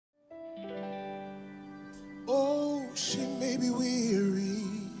may be weary.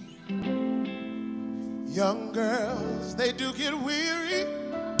 Young girls, they do get weary.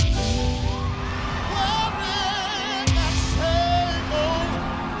 Wearing that same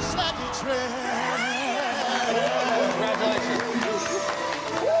old saggy dress. Congratulations.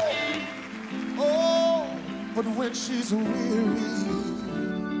 Oh, but when she's weary,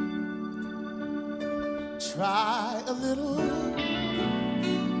 try a little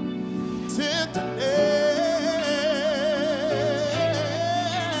tenderness.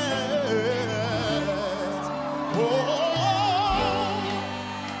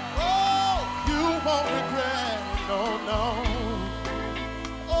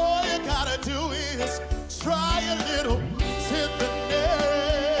 Try a little tenderness,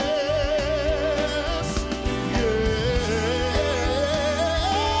 yeah.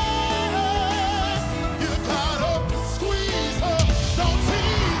 You gotta squeeze her, don't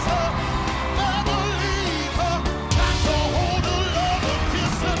tease her, never leave her. Got to hold her, love her,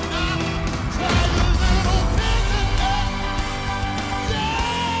 kiss her now. Try a little tenderness, yeah.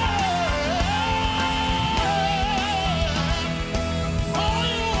 Oh,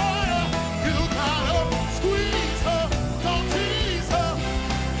 you gotta squeeze her, don't tease her,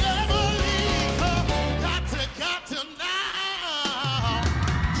 never leave her. Got to now.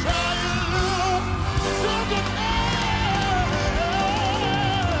 Try a little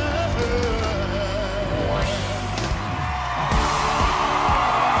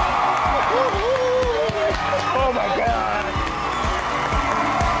Oh my God.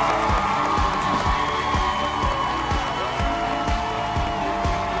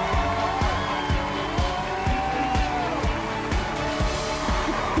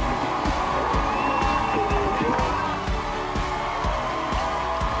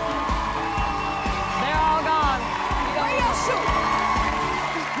 They're all gone. Where your shoe?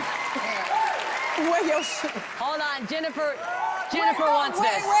 Where your shoe? Hold on, Jennifer wants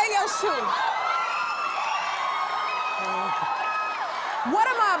this. Where your shoe? What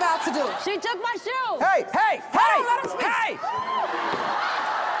am I about to do? She took my shoe. Hey, hey, hey, let him speak. hey!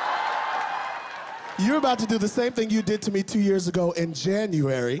 You're about to do the same thing you did to me 2 years ago in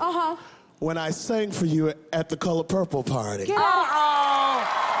January. When I sang for you at the Color Purple party. Get out.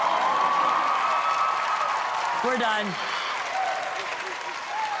 We're done.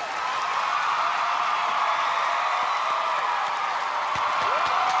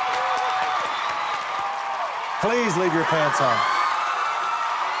 Please leave your pants on.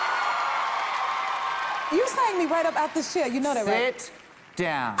 You sang me right up out this chair. You know that, right? Sit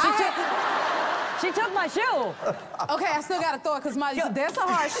down. She took my shoe. Okay, I still gotta throw it because that's a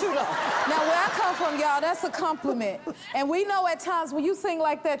hard shoe though. Now where I come from, y'all, that's a compliment. And we know at times when you sing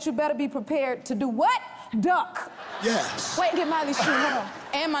like that, you better be prepared to do what? Duck. Yes. Wait, get Miley's shoe, hold on.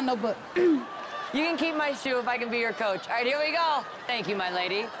 And my notebook. You can keep my shoe if I can be your coach. All right, here we go. Thank you, my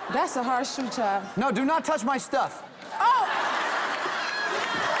lady. That's a hard shoe, child. No, do not touch my stuff. Oh!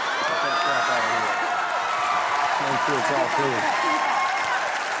 Make sure it's all clear.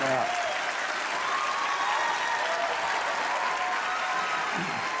 Yeah.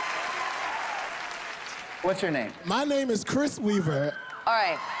 What's your name? My name is Chris Weaver. All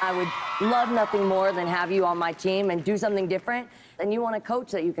right, I would love nothing more than have you on my team and do something different. And you want a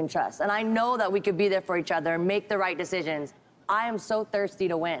coach that you can trust. And I know that we could be there for each other and make the right decisions. I am so thirsty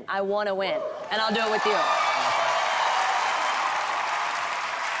to win. I want to win, and I'll do it with you.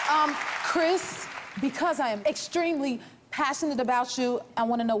 Chris, because I am extremely passionate about you, I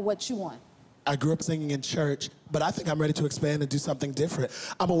want to know what you want. I grew up singing in church, but I think I'm ready to expand and do something different.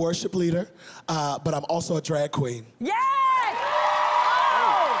 I'm a worship leader, but I'm also a drag queen. Yes!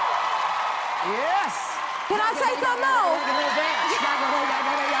 Oh. Yes! Can I say something though?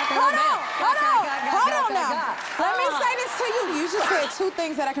 Hold on now. Let me say this to you. You just said two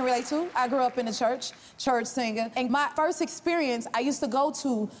things that I can relate to. I grew up in the church singer. And my first experience, I used to go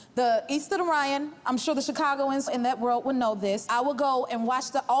to the East of the Ryan. I'm sure the Chicagoans in that world would know this. I would go and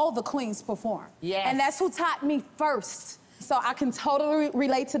watch all the queens perform. Yes. And that's who taught me first. So I can totally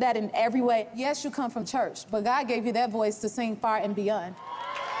relate to that in every way. Yes, you come from church, but God gave you that voice to sing far and beyond.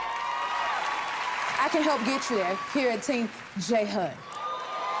 I can help get you there here at Team J Hud.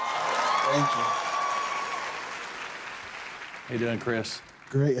 Thank you. How you doing, Chris?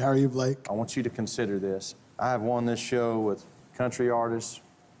 Great, how are you, Blake? I want you to consider this. I have won this show with country artists,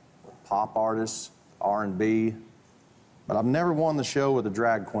 pop artists, R&B, but I've never won the show with a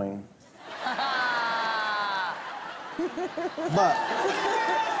drag queen. But,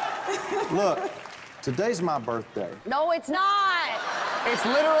 look, today's my birthday. No, it's not. It's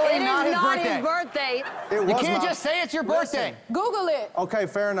literally not his birthday. It is not his birthday. It was You can't my... just say it's your birthday. Listen. Google it. Okay,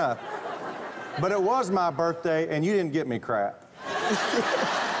 fair enough. But it was my birthday, and you didn't get me crap.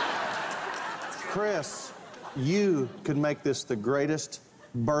 Chris, you could make this the greatest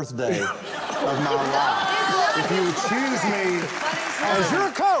birthday of my life. If you would choose me as your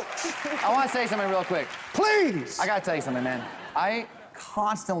coach. I want to say something real quick. Please. I got to tell you something, man. I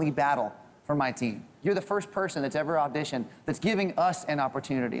constantly battle for my team. You're the first person that's ever auditioned that's giving us an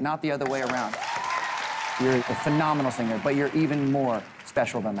opportunity, not the other way around. You're a phenomenal singer, but you're even more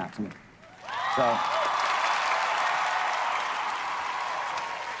special than that to me. So.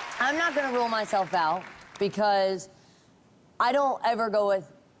 I'm not gonna rule myself out because I don't ever go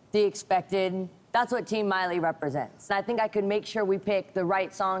with the expected. That's what Team Miley represents. And I think I could make sure we pick the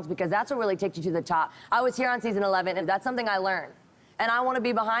right songs because that's what really takes you to the top. I was here on season 11, and that's something I learned. And I want to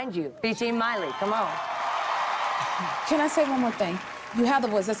be behind you. Be Team Miley, come on. Can I say one more thing? You have the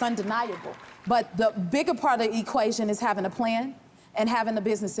voice, that's undeniable. But the bigger part of the equation is having a plan and having the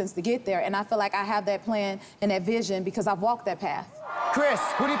business sense to get there. And I feel like I have that plan and that vision because I've walked that path. Chris,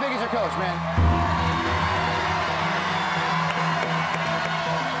 who do you think is your coach, man?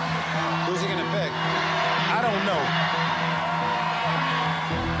 Who's he gonna pick? I don't know.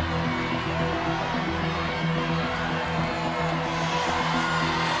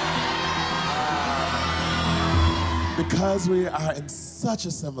 Because we are in such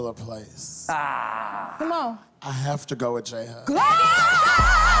a similar place. Come on. I have to go with J-Hud. Go!